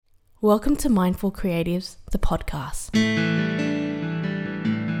Welcome to Mindful Creatives, the podcast.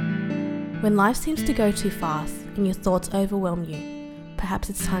 When life seems to go too fast and your thoughts overwhelm you, perhaps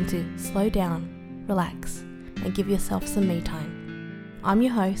it's time to slow down, relax, and give yourself some me time. I'm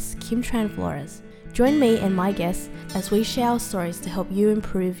your host, Kim Tran Flores. Join me and my guests as we share our stories to help you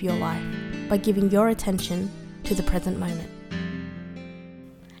improve your life by giving your attention to the present moment.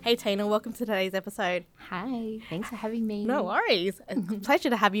 Hey Tina, welcome to today's episode. Hi, thanks for having me. No worries. It's a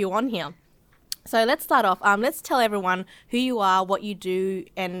pleasure to have you on here. So let's start off. Let's tell everyone who you are, what you do,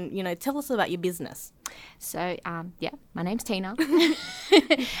 and, tell us about your business. So, my name's Tina.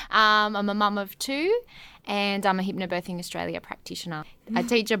 I'm a mum of two and I'm a Hypnobirthing Australia practitioner. I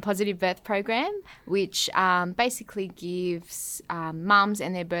teach a positive birth program, which basically gives mums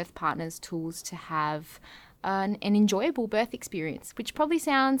and their birth partners tools to have an enjoyable birth experience, which probably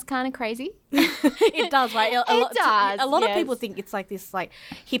sounds kind of crazy. It does, right? A lot yes. of people think it's like this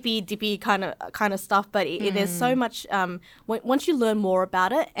hippy dippy kind of stuff, but there's so much. Once you learn more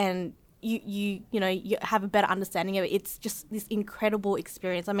about it and you have a better understanding of it, it's just this incredible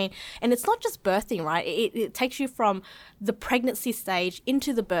experience. I mean, and it's not just birthing, right? It takes you from the pregnancy stage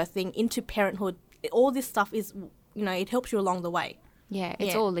into the birthing, into parenthood. All this stuff is, it helps you along the way. Yeah,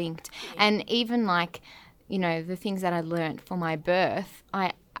 it's all linked. And even the things that I learned for my birth,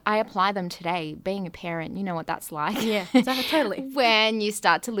 I apply them today. Being a parent, you know what that's like. Yeah, exactly, totally. When you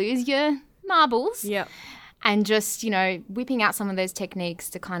start to lose your marbles. Yeah. And just, whipping out some of those techniques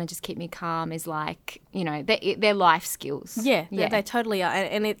to kind of just keep me calm is like, they're life skills. Yeah, they totally are.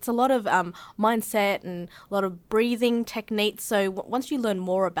 And it's a lot of mindset and a lot of breathing techniques. So once you learn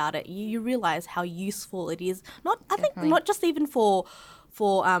more about it, you realize how useful it is. I think not just even for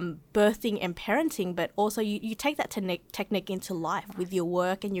birthing and parenting, but also you take that technique into life with your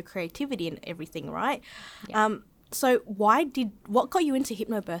work and your creativity and everything, right? Yeah. So what got you into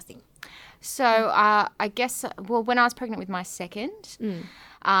hypnobirthing? So I guess, when I was pregnant with my second,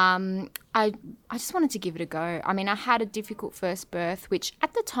 I just wanted to give it a go. I mean, I had a difficult first birth, which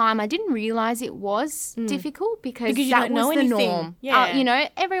at the time I didn't realise it was difficult because you that don't know was the anything. norm. Yeah.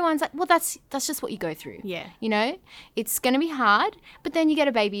 Everyone's like, well, that's just what you go through. Yeah. It's going to be hard, but then you get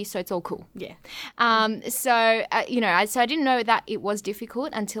a baby, so it's all cool. Yeah. So I didn't know that it was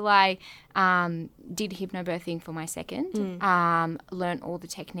difficult until I did hypnobirthing for my second, learned all the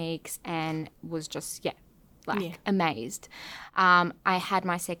techniques and was just, amazed. I had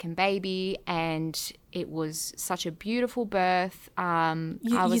my second baby and it was such a beautiful birth.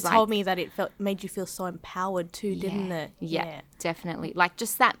 You told me that it made you feel so empowered too, didn't it? Yeah, definitely. Like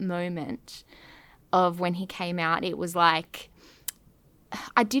just that moment of when he came out, it was like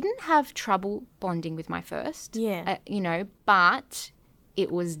I didn't have trouble bonding with my first, but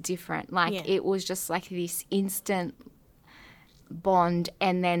it was different. It was just like this instant bond.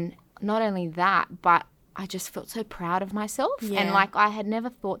 And then not only that, but I just felt so proud of myself. Yeah. And I had never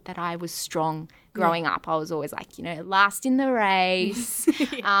thought that I was strong growing up. I was always last in the race,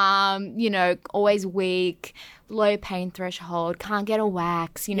 always weak, low pain threshold, can't get a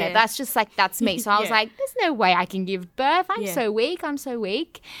wax. That's just that's me. So I was like, there's no way I can give birth. I'm so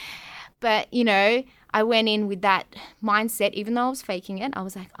weak. But, I went in with that mindset, even though I was faking it. I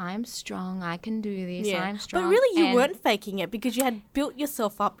was like, I'm strong. I can do this. Yeah. I'm strong. But really you weren't faking it because you had built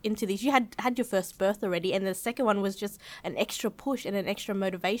yourself up into this. You had your first birth already, and the second one was just an extra push and an extra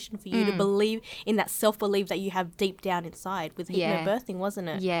motivation for you to believe in that self-belief that you have deep down inside with hypnobirthing, wasn't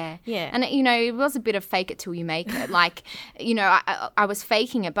it? Yeah. Yeah. And, it was a bit of fake it till you make it. I was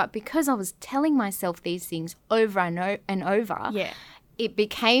faking it, but because I was telling myself these things over and over, it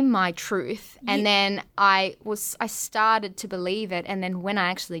became my truth. And then I started to believe it. And then when I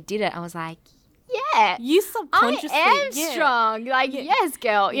actually did it, I was like, yeah, you subconsciously, I am strong. Yes,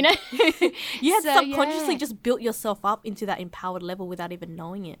 girl, You had subconsciously just built yourself up into that empowered level without even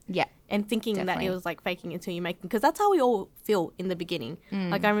knowing it. Yeah. And thinking that it was faking it until you make it. Because that's how we all feel in the beginning.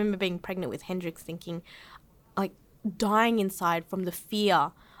 I remember being pregnant with Hendrix thinking, dying inside from the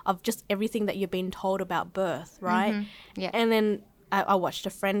fear of just everything that you've been told about birth, right? Mm-hmm. Yeah. And then I watched a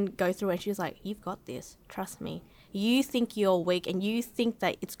friend go through and she was like, you've got this, trust me. You think you're weak and you think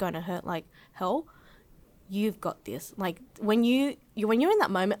that it's going to hurt like hell, you've got this. When you're in that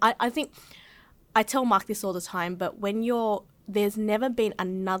moment, I think, I tell Mark this all the time, but there's never been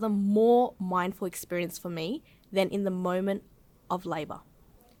another more mindful experience for me than in the moment of labour.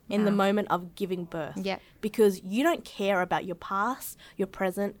 In the moment of giving birth. Yeah. Because you don't care about your past, your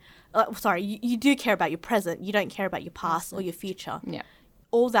present. You do care about your present. You don't care about your past or your future. Yeah.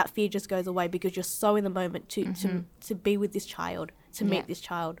 All that fear just goes away because you're so in the moment to be with this child, to meet this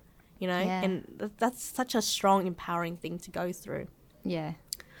child, And that's such a strong, empowering thing to go through. Yeah.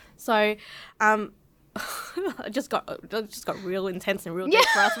 So, I just got real intense and real deep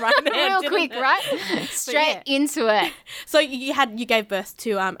for us right now. Real quick, right? Straight into it. So you gave birth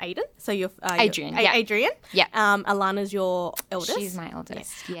to Aiden. So you're Adrian. Adrian. Yeah. Alana's your eldest. She's my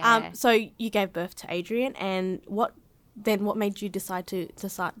eldest. Yeah. So you gave birth to Adrian, and what made you decide to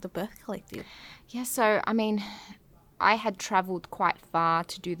start the Birth Collective? Yeah. So I mean, I had travelled quite far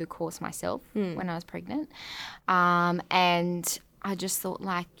to do the course myself when I was pregnant, and I just thought,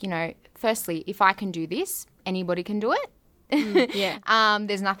 like, you know, firstly, if I can do this, anybody can do it.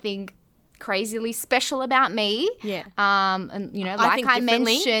 There's nothing crazily special about me. Yeah. And, you know, like I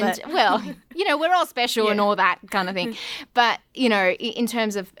mentioned, well, you know, we're all special and all that kind of thing. But, you know, in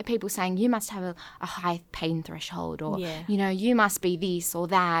terms of people saying you must have a high pain threshold or, you know, you must be this or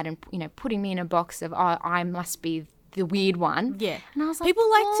that and, you know, putting me in a box of, oh, I must be the weird one. Yeah. And I was like, people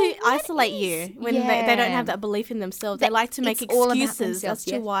like to isolate you when they don't have that belief in themselves. They like to make excuses as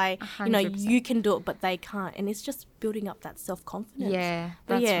to why, 100%. You know, you can do it, but they can't. And it's just building up that self-confidence. Yeah,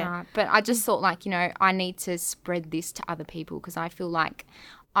 that's right. But I just thought, like, you know, I need to spread this to other people because I feel like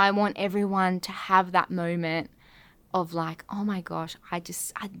I want everyone to have that moment of like, oh my gosh, I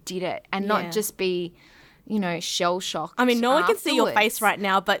did it. And not just be, you know, shell-shocked. I mean, no one can see your face right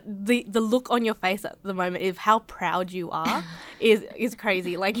now, but the look on your face at the moment of how proud you are is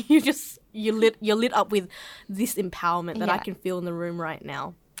crazy. Like you're lit up with this empowerment that I can feel in the room right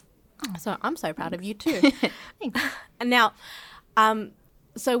now. So I'm so proud of you too. Thanks. And now,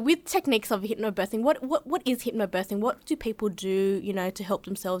 so with techniques of hypnobirthing, what is hypnobirthing? What do people do, you know, to help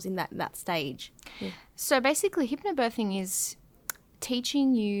themselves in that stage? Yeah. So basically, hypnobirthing is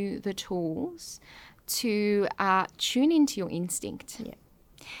teaching you the tools to tune into your instinct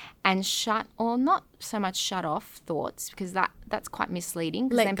and not so much shut off thoughts because that's quite misleading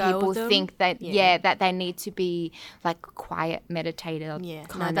because then people think that that they need to be like quiet meditator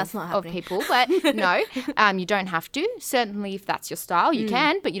kind of people, but no, you don't have to. Certainly if that's your style you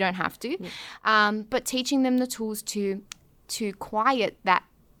can, but you don't have to. But teaching them the tools to quiet that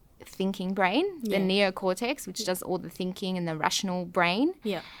thinking brain, the neocortex, which does all the thinking, and the rational brain.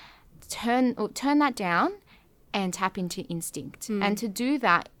 Turn that down and tap into instinct. And to do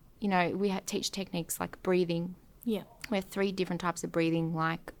that, you know, we teach techniques like breathing. Yeah. We have 3 different types of breathing,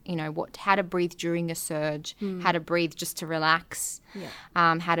 like, you know, how to breathe during a surge, how to breathe just to relax,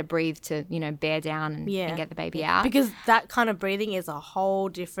 how to breathe to, you know, bear down and get the baby out. Because that kind of breathing is a whole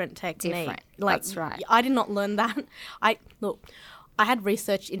different technique. That's right. I did not learn that. I had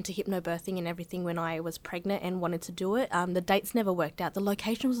researched into hypnobirthing and everything when I was pregnant and wanted to do it. The dates never worked out. The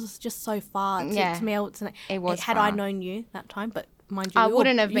location was just so far to me. Had I known you that time, but mind you, I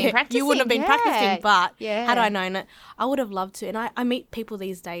wouldn't have been practicing. You wouldn't have been practicing, but had I known it, I would have loved to. And I meet people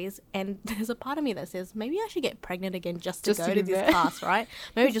these days, and there's a part of me that says maybe I should get pregnant again just to go to this class, right?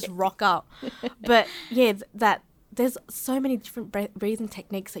 Maybe just rock up. But there's so many different breathing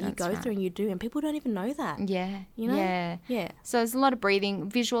techniques that you go through and you do, and people don't even know that. Yeah. You know? Yeah. So there's a lot of breathing,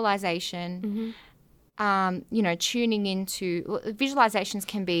 visualization, you know, tuning into visualizations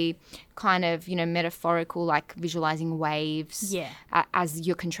can be kind of, you know, metaphorical, like visualizing waves as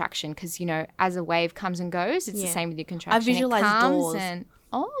your contraction, because, you know, as a wave comes and goes, it's the same with your contraction. I visualize doors.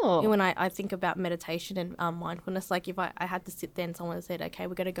 When I think about meditation and mindfulness, like if I had to sit there and someone said, okay,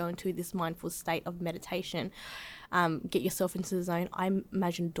 we're going to go into this mindful state of meditation, get yourself into the zone, I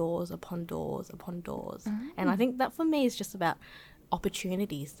imagine doors upon doors upon doors. And I think that for me is just about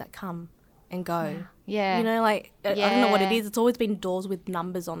opportunities that come and go. Yeah. You know, like, I don't know what it is. It's always been doors with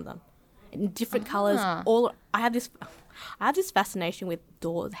numbers on them in different colours. I have this fascination with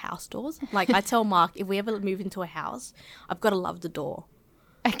doors, house doors. Like I tell Mark, if we ever move into a house, I've got to love the door.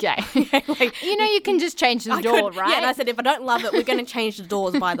 Okay. Like, you know, you can just change the door, right? Yeah, and I said, if I don't love it, we're going to change the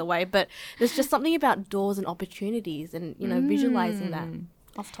doors, by the way. But there's just something about doors and opportunities and, you know, visualising that.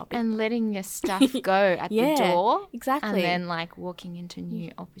 Off topic. And letting your stuff go at the door. Exactly. And then, like, walking into new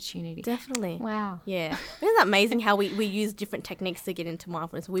opportunities. Definitely. Wow. Yeah. Isn't that amazing how we use different techniques to get into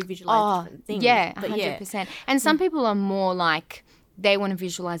mindfulness? We visualise different things. Yeah, 100%. And some people are more like, they want to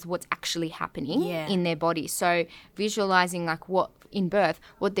visualize what's actually happening in their body. So visualizing like what in birth,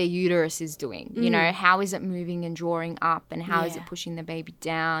 what their uterus is doing, you know, how is it moving and drawing up and how is it pushing the baby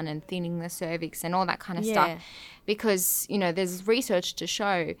down and thinning the cervix and all that kind of stuff. Because, you know, there's research to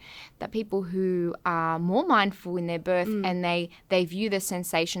show that people who are more mindful in their birth and they view the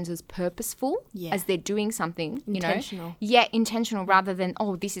sensations as purposeful, as they're doing something, you know. Yeah, intentional rather than,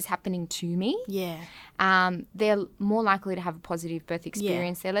 oh, this is happening to me. They're more likely to have a positive birth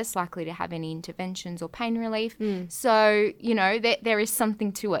experience. They're less likely to have any interventions or pain relief. So, you know, there is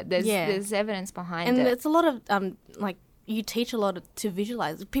something to it. There's evidence behind it. And it's a lot of, like, you teach a lot to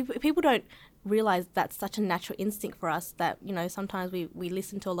visualize. People don't realize that's such a natural instinct for us that, you know, sometimes we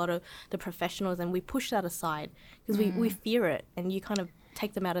listen to a lot of the professionals and we push that aside because we fear it, and you kind of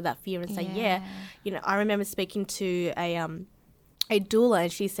take them out of that fear and say, yeah. You know, I remember speaking to a doula,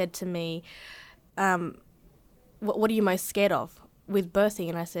 and she said to me, what are you most scared of with birthing?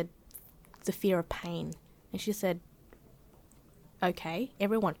 And I said, the fear of pain. And she said, okay,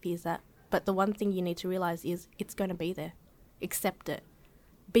 everyone fears that. But the one thing you need to realize is it's going to be there. Accept it.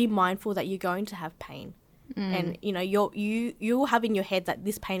 Be mindful that you're going to have pain. And, you know, you'll have in your head that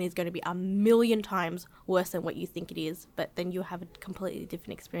this pain is going to be a million times worse than what you think it is. But then you'll have a completely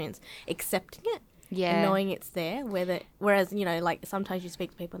different experience. Accepting it. And knowing it's there. Whereas, you know, like sometimes you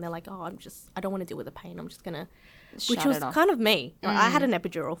speak to people and they're like, oh, I don't want to deal with the pain. I'm just going to... Which was kind of me. I had an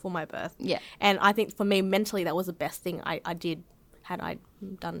epidural for my birth. Yeah. And I think for me, mentally, that was the best thing I did. Had I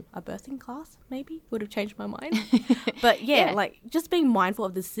done a birthing class, maybe would have changed my mind. But like just being mindful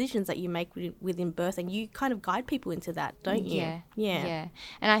of the decisions that you make within birth, and you kind of guide people into that, don't you? Yeah.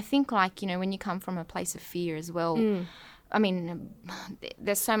 And I think, like, you know, when you come from a place of fear as well, I mean,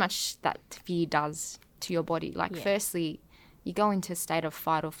 there's so much that fear does to your body. Like, firstly, you go into a state of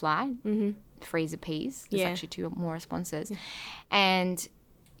fight or flight, freeze or peas. There's actually two more responses. And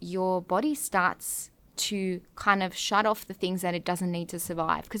your body starts to kind of shut off the things that it doesn't need to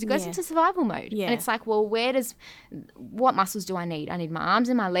survive, because it goes into survival mode. And it's like, well, what muscles do I need? I need my arms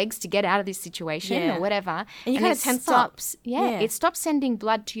and my legs to get out of this situation or whatever. And you kind of tense up. It stops sending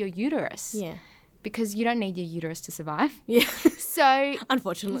blood to your uterus. Because you don't need your uterus to survive. So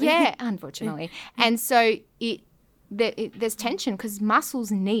unfortunately. Unfortunately. And so there's tension because muscles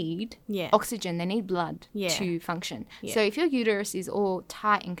need oxygen. They need blood to function. So if your uterus is all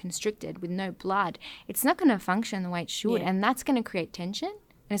tight and constricted with no blood, it's not going to function the way it should. And that's going to create tension,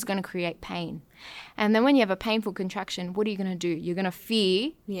 and it's going to create pain. And then when you have a painful contraction, what are you going to do? You're going to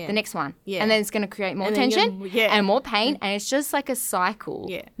fear the next one. And then it's going to create more tension and more pain. And it's just like a cycle,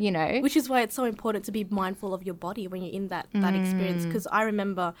 you know. Which is why it's so important to be mindful of your body when you're in that experience. Because I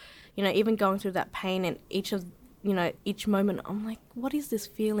remember, you know, even going through that pain, and each moment, I'm like, what is this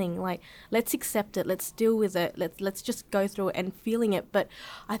feeling? Like, let's accept it. Let's deal with it. Let's just go through it and feeling it. But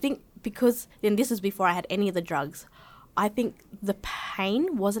I think because, and this is before I had any of the drugs, I think the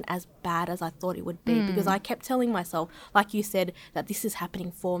pain wasn't as bad as I thought it would be, because I kept telling myself, like you said, that this is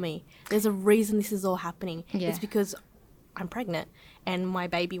happening for me. There's a reason this is all happening. It's because I'm pregnant and my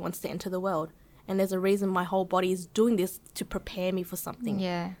baby wants to enter the world. And there's a reason my whole body is doing this to prepare me for something.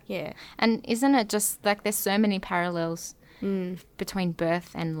 Yeah. And isn't it just like there's so many parallels between birth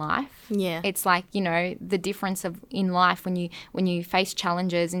and life? It's like, you know, the difference of in life when you face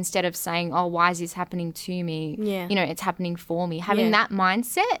challenges, instead of saying, oh, why is this happening to me? You know, it's happening for me. Having that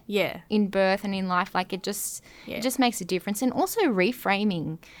mindset in birth and in life, like it just makes a difference. And also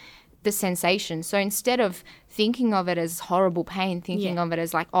reframing the sensation. So instead of thinking of it as horrible pain, thinking of it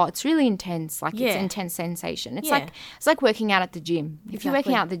as like, oh, it's really intense, like it's intense sensation. It's like working out at the gym. If you're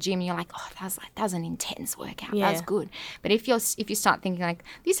working out at the gym, you're like, oh, that was an intense workout. That was good. But if you start thinking like,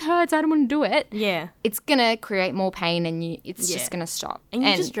 this hurts, I don't want to do it. It's gonna create more pain, and it's just gonna stop. And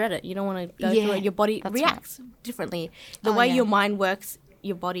you just dread it. You don't want to go through it. Your body reacts differently. The way your mind works,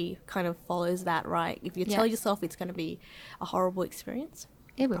 your body kind of follows that, right? If you tell yourself it's going to be a horrible experience,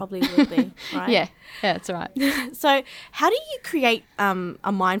 it probably will be, right? Yeah, that's right. So how do you create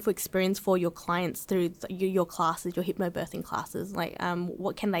a mindful experience for your clients through your classes, your hypnobirthing classes? Like,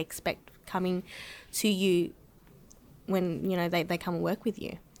 what can they expect coming to you when, you know, they come and work with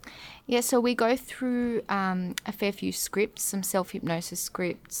you? Yeah, so we go through a fair few scripts, some self-hypnosis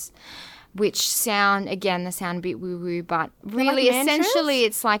scripts, which sound a bit woo-woo, but really like essentially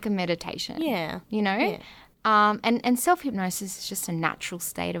it's like a meditation. You know? Yeah. And self-hypnosis is just a natural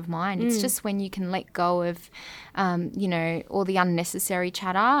state of mind. It's just when you can let go of, you know, all the unnecessary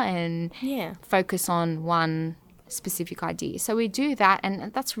chatter and focus on one specific idea. So we do that,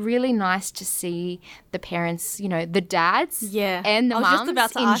 and that's really nice to see the parents, you know, the dads and the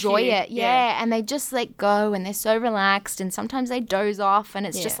mums enjoy it. And they just let go, and they're so relaxed, and sometimes they doze off, and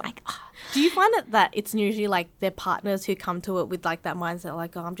it's just like, Do you find that it's usually like their partners who come to it with like that mindset,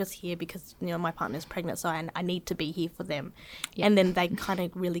 like, oh, I'm just here because, you know, my partner's pregnant, so I need to be here for them. And then they kind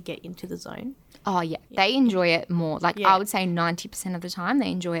of really get into the zone. Oh, yeah. They enjoy it more. Like, I would say 90% of the time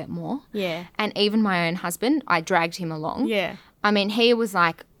they enjoy it more. And even my own husband, I dragged him along. I mean, he was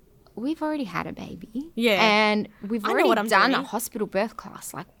like, we've already had a baby. And we've already done a hospital birth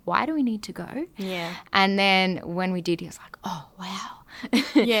class. Like, why do we need to go? And then when we did, he was like, oh, wow.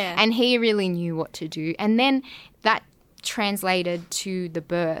 And he really knew what to do. And then that translated to the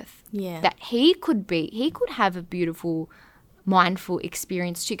birth. Yeah. That he could have a beautiful, mindful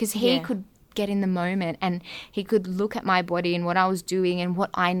experience too, because he could get in the moment and he could look at my body and what I was doing and what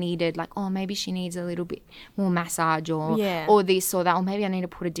I needed, like, oh, maybe she needs a little bit more massage or this or that, or maybe I need to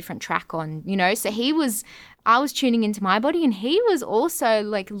put a different track on, you know. So I was tuning into my body, and he was also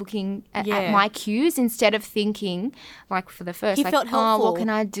like looking at my cues instead of thinking, like, for the first, he like, felt helpful. oh, what can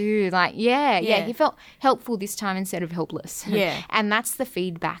I do? Like, he felt helpful this time instead of helpless. Yeah. And that's the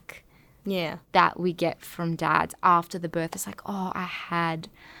feedback that we get from dads after the birth. It's like, oh, I had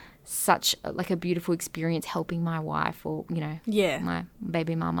such like a beautiful experience helping my wife, or, you know, my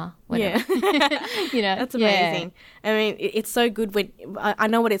baby mama, whatever. You know, that's amazing. I mean, it's so good when I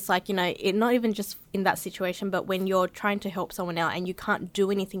know what it's like, you know, not even just in that situation, but when you're trying to help someone out and you can't do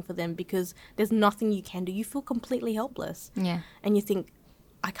anything for them because there's nothing you can do, you feel completely helpless. And you think,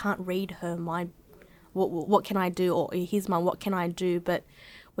 I can't read her mind. What can I do? Or here's my, what can I do? But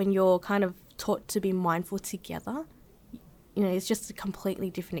when you're kind of taught to be mindful together, you know, it's just a completely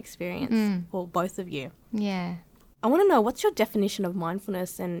different experience for both of you. Yeah. I want to know, what's your definition of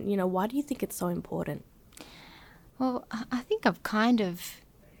mindfulness, and, you know, why do you think it's so important? Well, I think I've kind of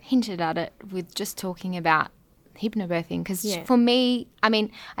hinted at it with just talking about hypnobirthing, because for me, I mean,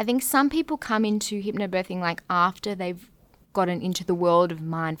 I think some people come into hypnobirthing like after they've gotten into the world of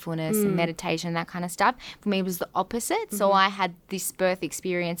mindfulness and meditation, that kind of stuff. For me, it was the opposite. So I had this birth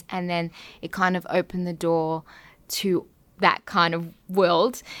experience, and then it kind of opened the door to that kind of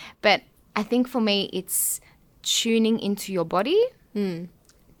world. But I think for me, it's tuning into your body,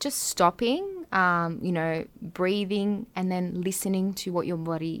 just stopping, you know, breathing, and then listening to what your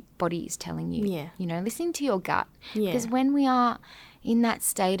body is telling you. You know, listening to your gut. Because when we are in that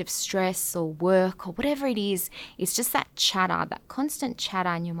state of stress or work or whatever it is, it's just that chatter, that constant chatter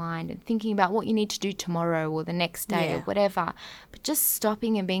in your mind, and thinking about what you need to do tomorrow or the next day or whatever. But just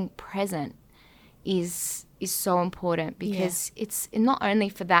stopping and being present is so important, because it's not only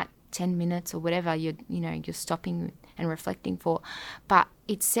for that 10 minutes or whatever you're stopping and reflecting for, but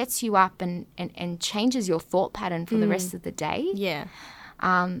it sets you up and changes your thought pattern for the rest of the day.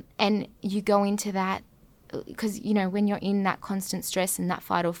 And you go into that, because, you know, when you're in that constant stress and that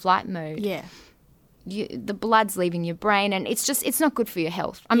fight or flight mode, the blood's leaving your brain, and it's not good for your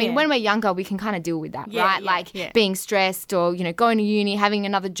health. I mean, when we're younger, we can kind of deal with that, right? Like being stressed, or, you know, going to uni, having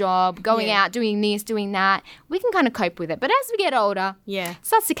another job, going out, doing this, doing that. We can kind of cope with it. But as we get older, it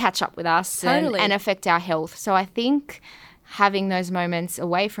starts to catch up with us and affect our health. So I think having those moments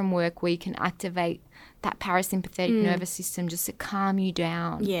away from work where you can activate that parasympathetic nervous system just to calm you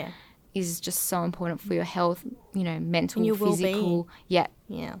down is just so important for your health, you know, mental, physical.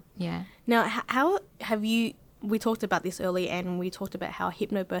 Now, how have you, we talked about this earlier, and we talked about how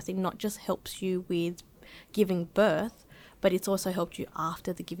hypnobirthing not just helps you with giving birth, but it's also helped you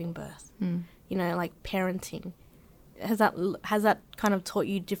after the giving birth. You know, like parenting. Has that kind of taught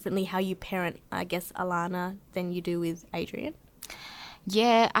you differently how you parent, I guess, Alana than you do with Adrian?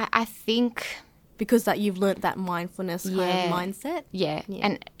 Yeah, I think because that you've learnt that mindfulness kind of mindset.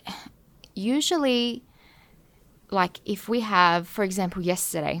 And usually, like, if we have, for example,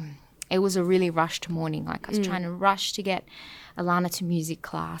 yesterday, it was a really rushed morning. Like, I was trying to rush to get Alana to music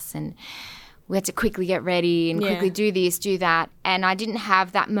class, and we had to quickly get ready and quickly do this, do that. And I didn't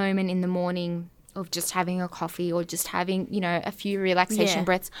have that moment in the morning of just having a coffee, or just having, you know, a few relaxation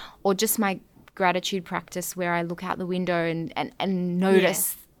breaths, or just my gratitude practice where I look out the window and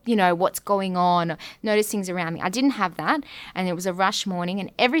notice you know, what's going on, notice things around me. I didn't have that, and it was a rush morning,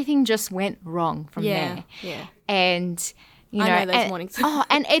 and everything just went wrong from there. Yeah. And you know, I know those mornings.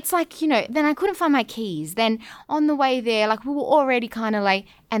 And it's like, you know, then I couldn't find my keys. Then on the way there, like, we were already kind of late,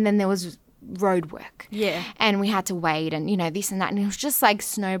 and then there was road work. Yeah. And we had to wait, and, you know, this and that, and it was just like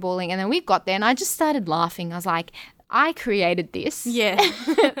snowballing. And then we got there, and I just started laughing. I was like, I created this. Yeah.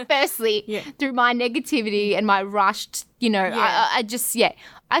 Firstly, through my negativity and my rushed, you know,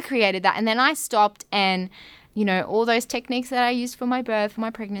 I created that. And then I stopped, and, you know, all those techniques that I used for my birth, for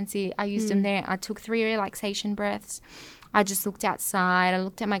my pregnancy, I used them there. I took 3 relaxation breaths. I just looked outside. I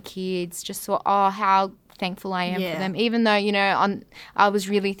looked at my kids, just saw, how thankful I am for them. Even though, you know, I was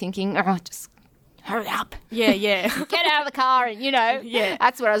really thinking, just hurry up. Yeah. Get out of the car and, you know. Yeah.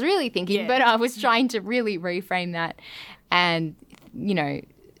 That's what I was really thinking. Yeah. But I was trying to really reframe that and, you know,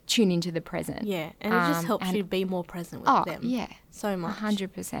 tune into the present. Yeah. And it just helps you be more present with them. Yeah. So much.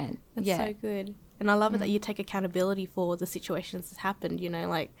 100%. That's so good. And I love it that you take accountability for the situations that happened, you know,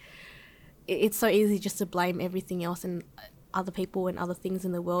 like it's so easy just to blame everything else. And other people and other things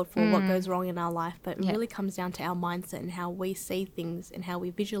in the world for what goes wrong in our life, but it really comes down to our mindset and how we see things and how we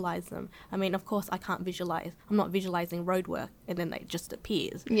visualize them. I mean, of course, I'm not visualizing road work and then it just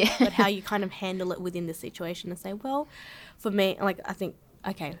appears. Yeah. But how you kind of handle it within the situation and say, well, for me, like, I think,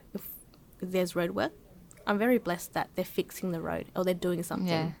 okay, if there's road work, I'm very blessed that they're fixing the road or they're doing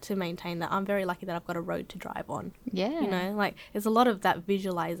something to maintain that. I'm very lucky that I've got a road to drive on. Yeah. You know, like, there's a lot of that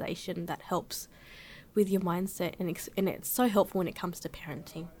visualization that helps with your mindset, and it's so helpful when it comes to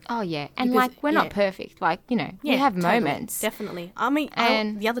parenting. Oh, yeah. And, Because, like, we're not perfect. Like, you know, we have totally, moments. Definitely. I mean,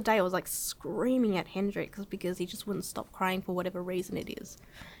 the other day I was, like, screaming at Hendrix because he just wouldn't stop crying for whatever reason it is,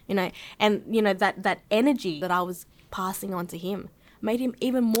 you know. And, you know, that energy that I was passing on to him made him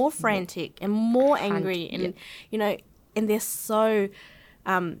even more frantic and more angry. And, you know, and they're so,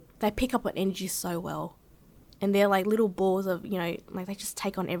 they pick up on energy so well. And they're like little balls of, you know, like they just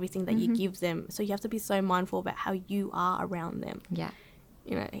take on everything that you give them. So you have to be so mindful about how you are around them. Yeah.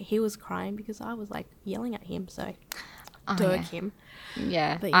 You know, he was crying because I was like yelling at him. So him.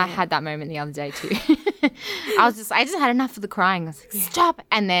 Yeah. But, I had that moment the other day too. I just had enough of the crying. I was like, stop.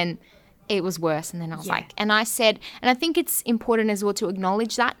 And then it was worse. And then I was like, and I said, and I think it's important as well to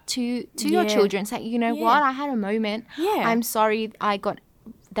acknowledge that to your children. Say, you know what? I had a moment. Yeah. I'm sorry I got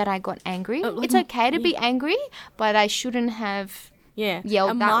angry. It's okay to be angry, but I shouldn't have yelled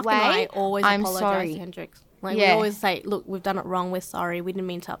and that Mark way. And I always I'm apologize sorry. to Hendrix. Like we always say, look, we've done it wrong. We're sorry. We didn't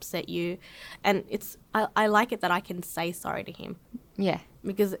mean to upset you. And I like it that I can say sorry to him. Yeah.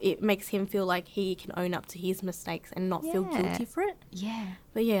 Because it makes him feel like he can own up to his mistakes and not feel guilty for it. Yeah.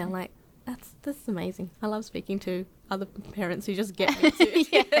 But yeah, like that's amazing. I love speaking to other parents who just get me too.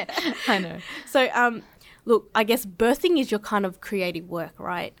 Yeah, I know. So look, I guess birthing is your kind of creative work,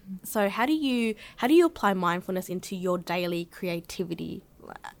 right? So how do you apply mindfulness into your daily creativity,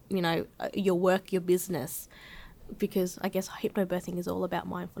 you know, your work, your business? Because I guess hypnobirthing is all about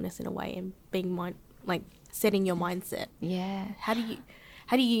mindfulness in a way and being setting your mindset. Yeah. How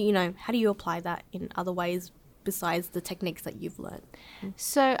do you apply that in other ways besides the techniques that you've learned?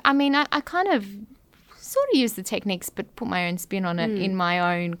 So, I mean, I kind of sort of use the techniques but put my own spin on it in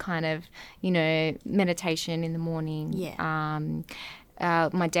my own kind of, you know, meditation in the morning. Yeah.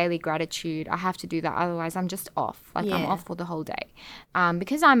 My daily gratitude. I have to do that. Otherwise, I'm just off. Like, I'm off for the whole day.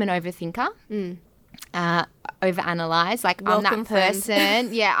 Because I'm an overthinker. Overanalyze. Like, Welcome, I'm that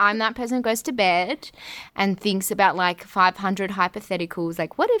person. I'm that person who goes to bed and thinks about like 500 hypotheticals.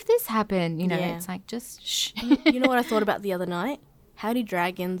 Like, what if this happened? You know, it's like, just shh. You know what I thought about the other night? How do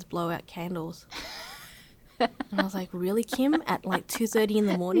dragons blow out candles? And I was like, really, Kim? At like 2:30 in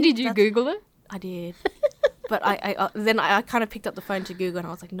the morning? Did you Google it? I did. But I kind of picked up the phone to Google and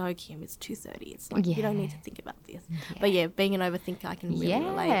I was like, no, Kim, it's 2:30. It's like, you don't need to think about this. Yeah. But being an overthinker, I can really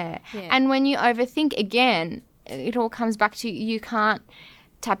relate. Yeah. And when you overthink, again, it all comes back to you can't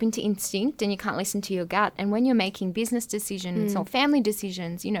tap into instinct and you can't listen to your gut. And when you're making business decisions or family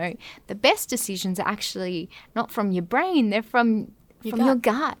decisions, you know, the best decisions are actually not from your brain. They're from your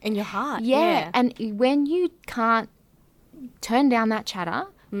gut. And your heart. Yeah. And when you can't turn down that chatter,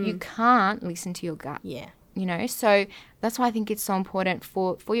 you can't listen to your gut. Yeah. You know, so that's why I think it's so important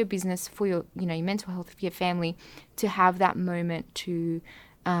for your business, for your, you know, your mental health, for your family, to have that moment to,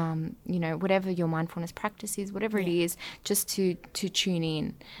 you know, whatever your mindfulness practice is, whatever it is, just to tune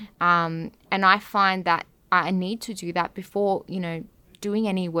in. And I find that I need to do that before, you know, doing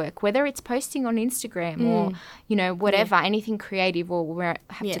any work, whether it's posting on Instagram or, you know, whatever, anything creative, or where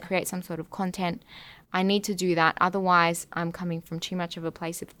I have to create some sort of content. I need to do that. Otherwise, I'm coming from too much of a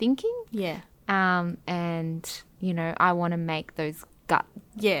place of thinking. Yeah. And, you know, I want to make those gut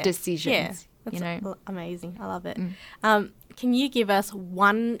decisions. Yeah. That's, you know, amazing. I love it. Can you give us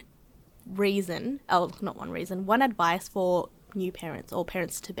one advice for new parents or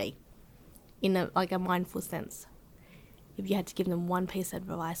parents to be in a mindful sense? If you had to give them one piece of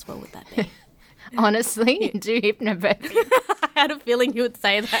advice, what would that be? Honestly, do hypnobirthing. I had a feeling you would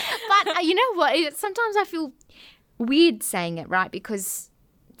say that. But you know what? Sometimes I feel weird saying it, right? Because,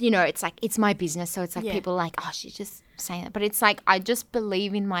 you know, it's like, it's my business. So it's like people are like, oh, she's just saying that. But it's like, I just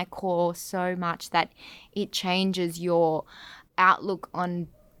believe in my core so much that it changes your outlook on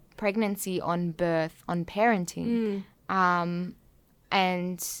pregnancy, on birth, on parenting. And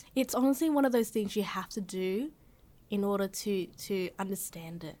it's honestly one of those things you have to do in order to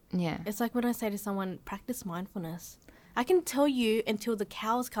understand it. Yeah. It's like when I say to someone, practice mindfulness. I can tell you until the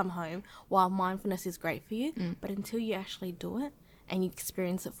cows come home while mindfulness is great for you, but until you actually do it and you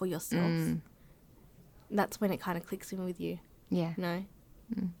experience it for yourself, that's when it kind of clicks in with you. Yeah. You know?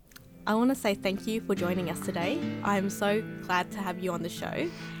 I want to say thank you for joining us today. I'm so glad to have you on the show.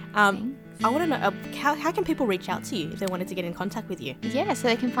 I want to know, how can people reach out to you if they wanted to get in contact with you? Yeah, so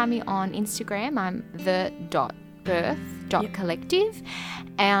they can find me on Instagram. I'm the.birth.collective,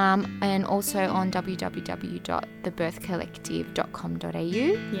 and also on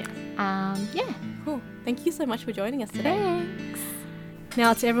www.thebirthcollective.com.au. Yeah. Cool. Thank you so much for joining us today. Thanks.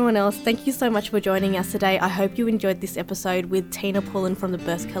 Now, to everyone else, thank you so much for joining us today. I hope you enjoyed this episode with Tina Pullen from The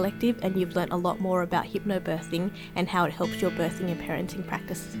Birth Collective, and you've learnt a lot more about hypnobirthing and how it helps your birthing and parenting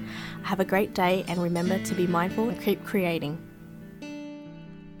practice. Have a great day, and remember to be mindful and keep creating.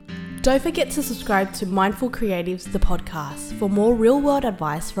 Don't forget to subscribe to Mindful Creatives, the podcast, for more real-world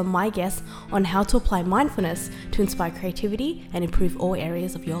advice from my guests on how to apply mindfulness to inspire creativity and improve all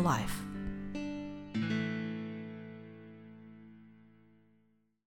areas of your life.